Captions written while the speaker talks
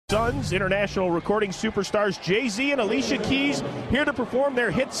Sons, international recording superstars Jay-Z and Alicia Keys, here to perform their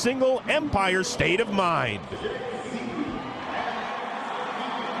hit single, Empire State of Mind.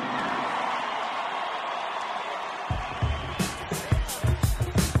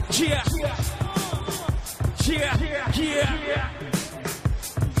 Yeah.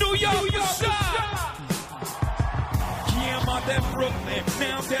 New York, what's up? Yeah, I'm out that Brooklyn.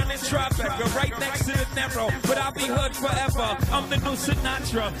 Now I'm down in Tribeca, right next to the Narrow. But I'll be hood forever. I'm the new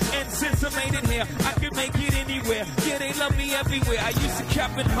Sinatra. And since I made it here, I can make it anywhere. Yeah, they love me everywhere. I used to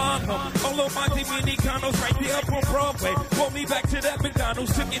cap in Harlem. All of my Dominicanos right there up on Broadway. Pulled me back to that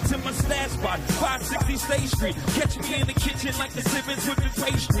McDonald's, took it to my stash spot, 560 State Street. Catch me in the kitchen like the Simmons whipping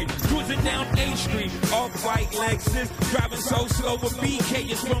pastry. Cruising down A Street, off-white Lexus. Driving so slow, but BK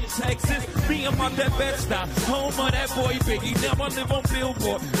is from Texas. Me, I'm out that Bed-Stuy, home of that boy Biggie. Now I live on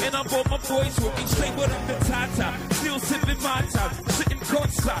Billboard, and I bought my boys with me. Say what up the Tata, still sipping my time. Sitting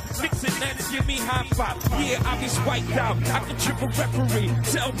courtside, mixing nets, give me high five. Yeah, I be spiked out, I can trip a referee.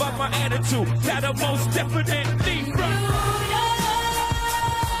 Tell by my attitude that I'm most definitely right.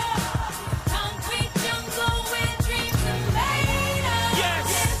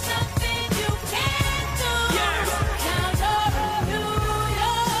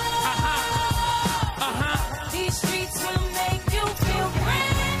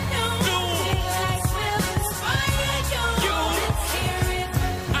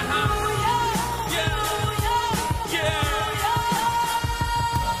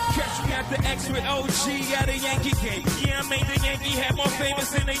 With OG at a Yankee game. Yeah, I made the Yankee hat more famous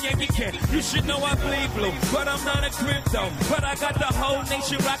than a Yankee can. You should know I bleed blue, but I'm not a crypto. But I got the whole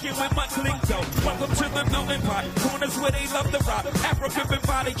nation rocking with my click though. Welcome to the melting pot, corners where they love the rock. African been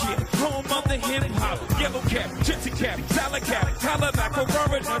body kid, home of the hip hop. Yellow cap, gypsy cap, salad cap, collar back for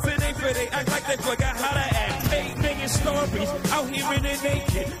foreigners. It ain't for they act like they forgot how to act. 8 million stories out here in the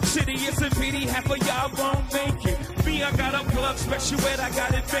naked city. It's a pity half of y'all won't make it. Me, I got a plug special ed, I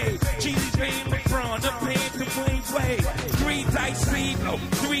got it made. GD's paying LeBron, I'm paying to clean way. 3 dice CeeLo,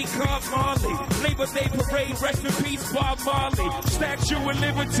 3 Card Marley. Labor Day parade, rest in peace, Bob Marley. Statue of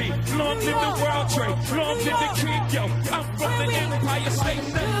Liberty, long live the World Trade, long live the King, yo. I'm from the Empire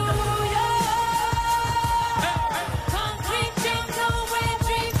State.